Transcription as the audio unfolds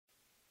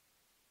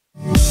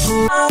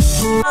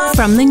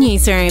From the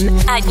newsroom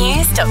at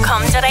news.com.au.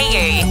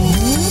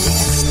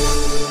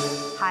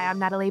 Hi, I'm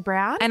Natalie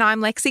Brown. And I'm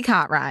Lexi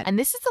Cartwright. And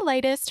this is the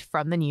latest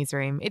from the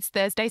newsroom. It's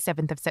Thursday,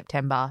 7th of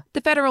September.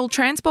 The Federal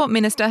Transport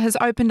Minister has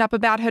opened up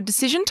about her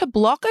decision to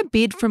block a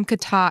bid from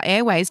Qatar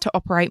Airways to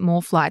operate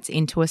more flights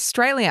into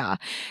Australia.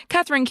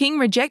 Catherine King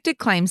rejected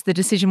claims the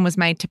decision was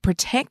made to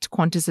protect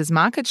Qantas's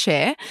market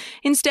share.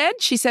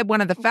 Instead, she said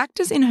one of the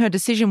factors in her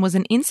decision was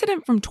an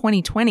incident from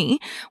 2020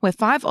 where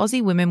 5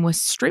 Aussie women were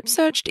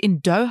strip-searched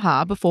in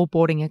Doha before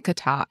boarding a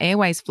Qatar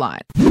Airways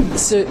flight.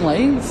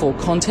 Certainly, for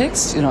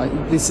context,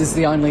 this is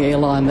the only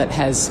airline that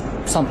has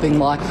something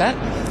like that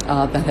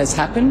has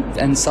happened,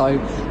 and so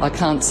I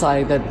can't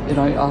say that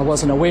I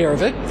wasn't aware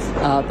of it,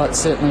 but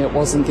certainly it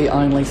wasn't the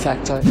only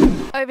factor.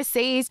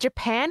 Overseas,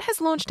 Japan has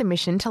launched a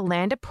mission to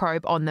land a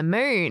probe on the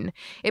moon.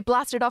 It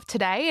blasted off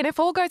today, and if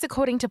all goes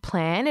according to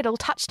plan, it'll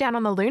touch down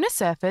on the lunar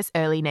surface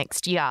early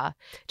next year.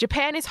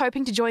 Japan is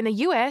hoping to join the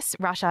US,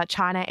 Russia,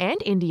 China and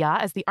India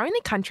as the only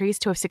countries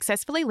to have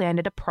successfully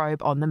landed a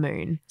probe on the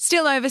moon.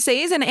 Still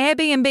overseas, an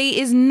Airbnb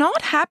is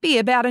not happy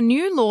about a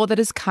new law that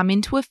has come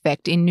into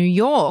effect in New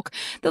York.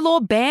 The law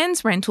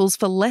bans rentals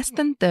for less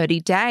than 30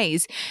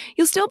 days.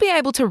 You'll still be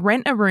able to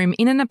rent a room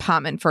in an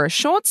apartment for a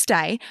short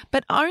stay,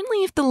 but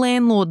only if the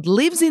landlord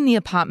lives in the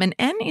apartment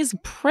and is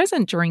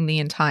present during the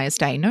entire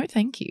stay. No,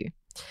 thank you.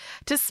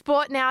 To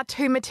sport now,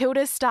 2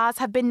 Matildas stars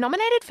have been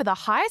nominated for the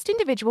highest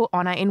individual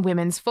honour in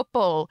women's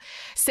football.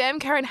 Sam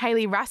Kerr and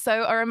Hayley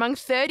Rasso are among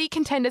 30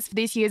 contenders for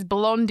this year's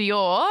Ballon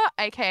d'Or,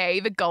 aka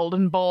the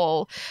Golden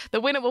Ball.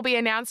 The winner will be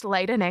announced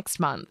later next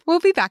month. We'll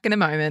be back in a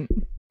moment.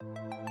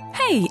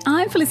 Hey,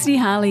 I'm Felicity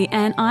Harley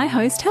and I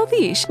host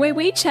Healthyish, where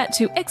we chat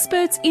to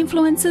experts,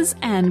 influencers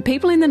and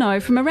people in the know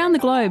from around the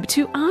globe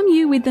to arm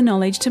you with the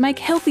knowledge to make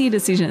healthier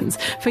decisions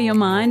for your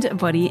mind,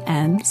 body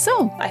and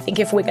soul. I think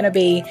if we're going to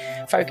be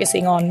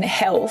focusing on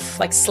health,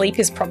 sleep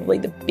is probably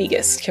the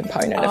biggest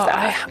component of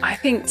that. I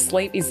think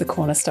sleep is the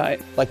cornerstone.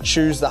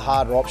 Choose the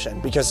harder option,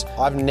 because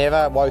I've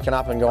never woken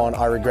up and gone,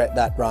 I regret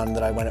that run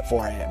that I went at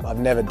 4 a.m. I've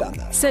never done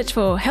that. Search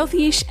for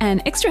Healthyish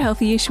and Extra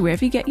Healthyish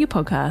wherever you get your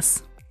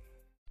podcasts.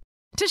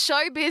 To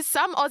showbiz,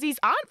 some Aussies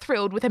aren't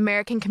thrilled with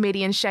American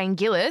comedian Shane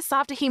Gillis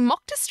after he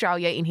mocked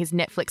Australia in his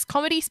Netflix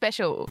comedy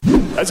special.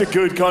 That's a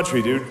good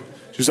country, dude.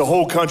 Just a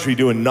whole country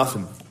doing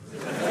nothing.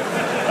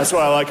 That's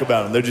what I like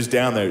about them. They're just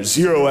down there.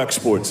 0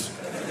 exports.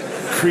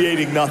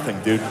 Creating nothing,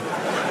 dude.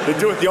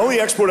 The only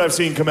export I've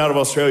seen come out of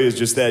Australia is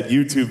just that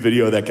YouTube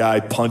video of that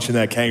guy punching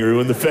that kangaroo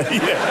in the face.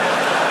 Yeah.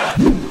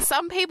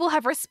 Some people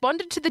have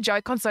responded to the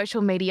joke on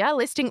social media,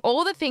 listing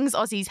all the things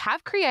Aussies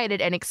have created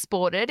and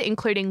exported,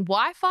 including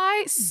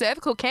Wi-Fi,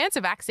 cervical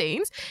cancer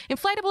vaccines,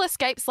 inflatable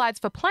escape slides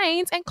for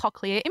planes, and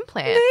cochlear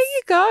implants. There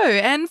you go.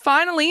 And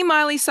finally,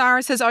 Miley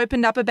Cyrus has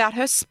opened up about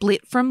her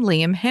split from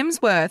Liam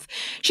Hemsworth.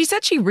 She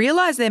said she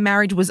realised their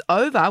marriage was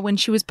over when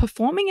she was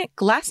performing at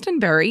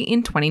Glastonbury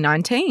in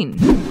 2019.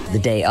 The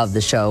day of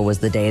the show was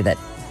the day that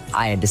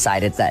I had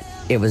decided that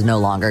it was no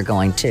longer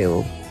going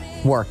to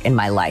work in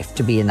my life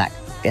to be in that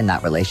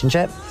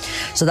relationship.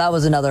 So that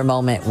was another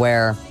moment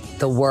where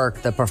the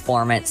work, the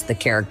performance, the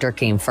character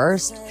came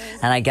first.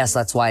 And I guess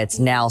that's why it's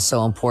now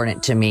so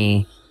important to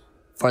me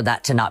for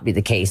that to not be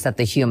the case, that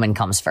the human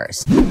comes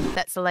first.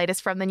 That's the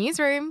latest from the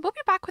newsroom. We'll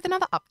be back with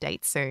another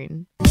update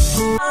soon.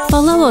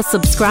 Follow or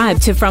subscribe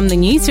to From the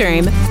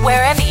Newsroom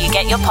wherever you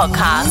get your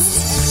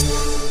podcasts.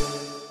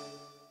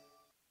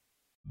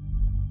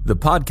 The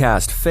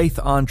podcast Faith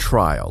on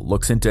Trial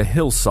looks into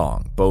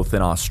Hillsong, both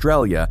in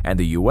Australia and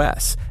the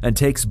US, and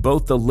takes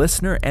both the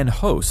listener and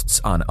hosts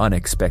on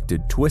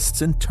unexpected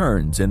twists and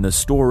turns in the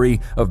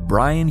story of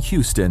Brian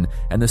Houston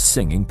and the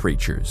Singing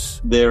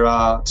Preachers. There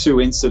are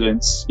 2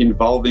 incidents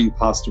involving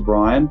Pastor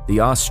Brian.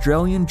 The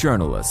Australian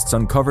journalists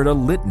uncovered a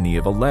litany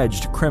of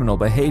alleged criminal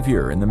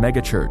behavior in the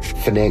megachurch.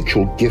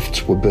 Financial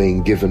gifts were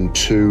being given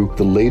to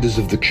the leaders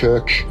of the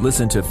church.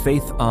 Listen to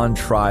Faith on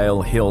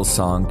Trial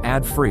Hillsong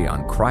ad-free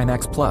on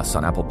Crimex Plus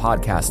on Apple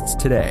Podcasts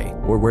today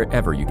or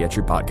wherever you get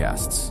your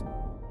podcasts.